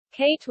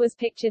Kate was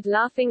pictured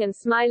laughing and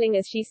smiling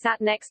as she sat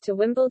next to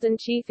Wimbledon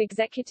chief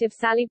executive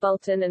Sally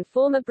Bolton and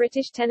former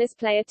British tennis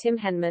player Tim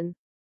Henman.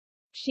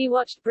 She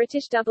watched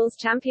British doubles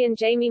champion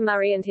Jamie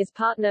Murray and his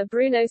partner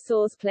Bruno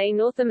Soares play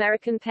North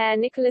American pair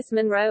Nicholas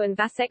Monroe and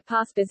Vasek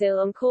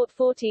Pospisil on court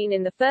 14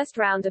 in the first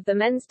round of the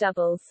men's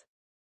doubles.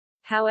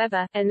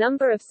 However, a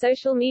number of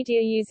social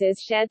media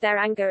users shared their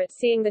anger at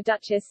seeing the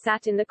Duchess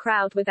sat in the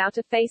crowd without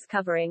a face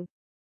covering.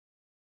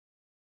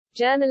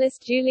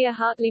 Journalist Julia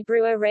Hartley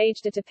Brewer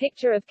raged at a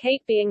picture of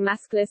Kate being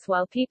maskless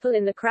while people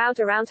in the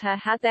crowd around her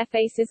had their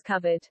faces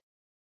covered.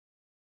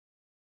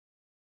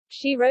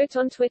 She wrote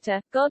on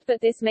Twitter, "God, but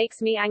this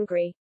makes me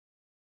angry.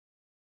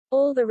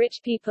 All the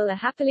rich people are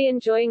happily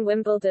enjoying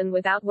Wimbledon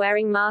without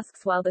wearing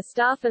masks while the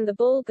staff and the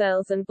ball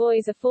girls and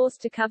boys are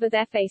forced to cover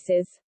their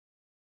faces.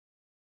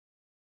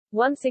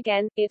 Once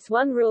again, it's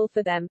one rule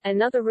for them,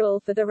 another rule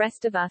for the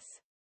rest of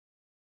us.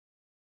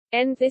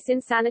 End this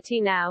insanity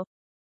now."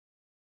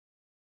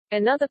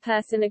 Another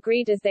person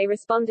agreed as they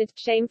responded,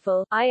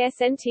 "Shameful,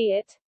 isn't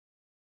it?"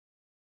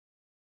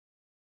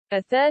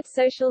 A third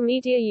social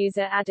media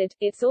user added,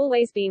 "It's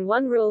always been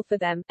one rule for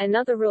them,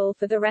 another rule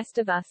for the rest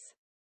of us.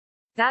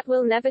 That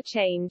will never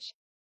change."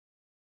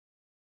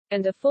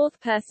 And a fourth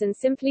person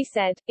simply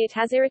said, "It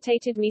has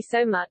irritated me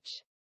so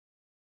much."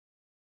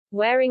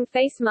 Wearing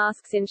face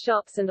masks in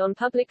shops and on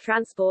public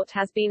transport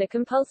has been a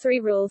compulsory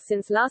rule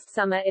since last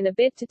summer in a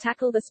bid to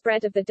tackle the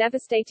spread of the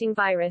devastating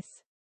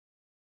virus.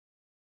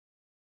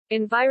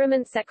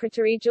 Environment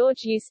Secretary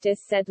George Eustice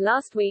said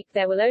last week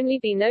there will only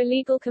be no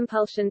legal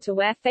compulsion to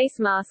wear face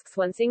masks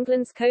once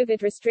England's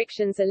COVID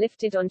restrictions are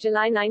lifted on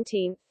July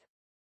 19.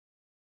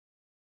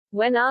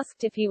 When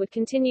asked if he would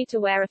continue to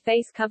wear a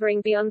face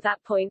covering beyond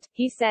that point,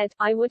 he said,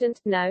 "I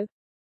wouldn't, no.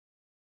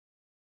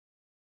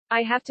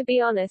 I have to be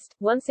honest,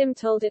 once I'm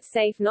told it's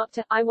safe not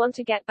to, I want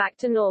to get back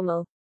to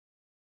normal.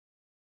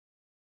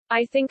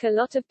 I think a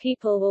lot of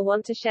people will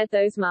want to shed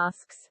those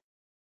masks.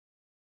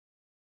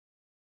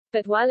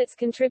 But while it's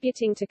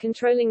contributing to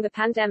controlling the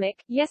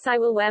pandemic, yes, I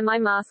will wear my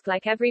mask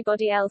like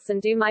everybody else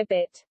and do my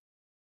bit."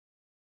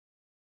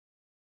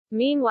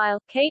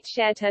 Meanwhile, Kate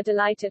shared her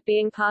delight at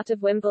being part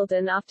of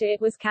Wimbledon after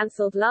it was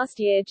cancelled last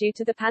year due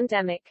to the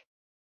pandemic.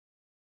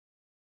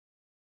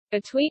 A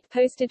tweet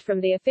posted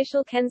from the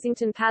official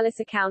Kensington Palace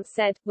account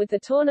said, "With the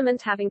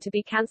tournament having to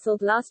be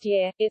cancelled last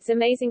year, it's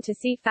amazing to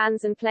see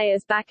fans and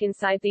players back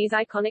inside these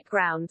iconic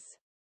grounds."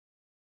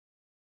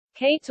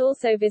 Kate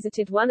also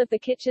visited one of the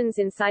kitchens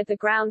inside the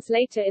grounds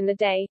later in the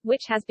day,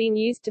 which has been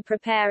used to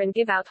prepare and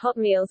give out hot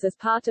meals as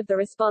part of the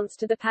response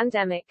to the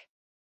pandemic.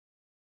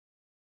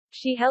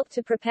 She helped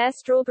to prepare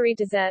strawberry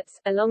desserts,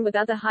 along with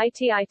other high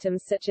tea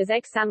items such as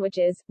egg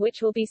sandwiches,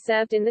 which will be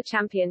served in the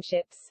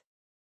championships.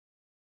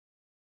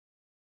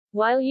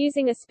 While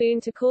using a spoon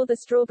to core the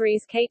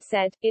strawberries, Kate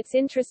said, "It's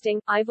interesting,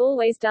 I've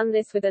always done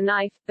this with a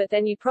knife, but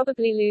then you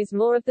probably lose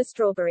more of the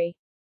strawberry."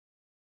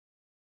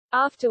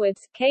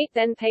 Afterwards, Kate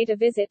then paid a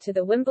visit to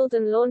the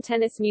Wimbledon Lawn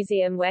Tennis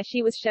Museum where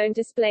she was shown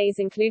displays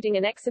including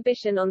an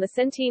exhibition on the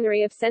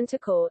centenary of Centre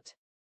Court.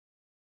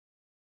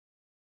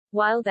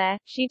 While there,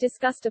 she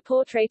discussed a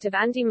portrait of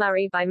Andy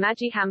Murray by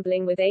Maggie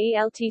Hambling with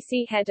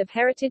AELTC head of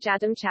Heritage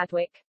Adam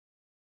Chadwick.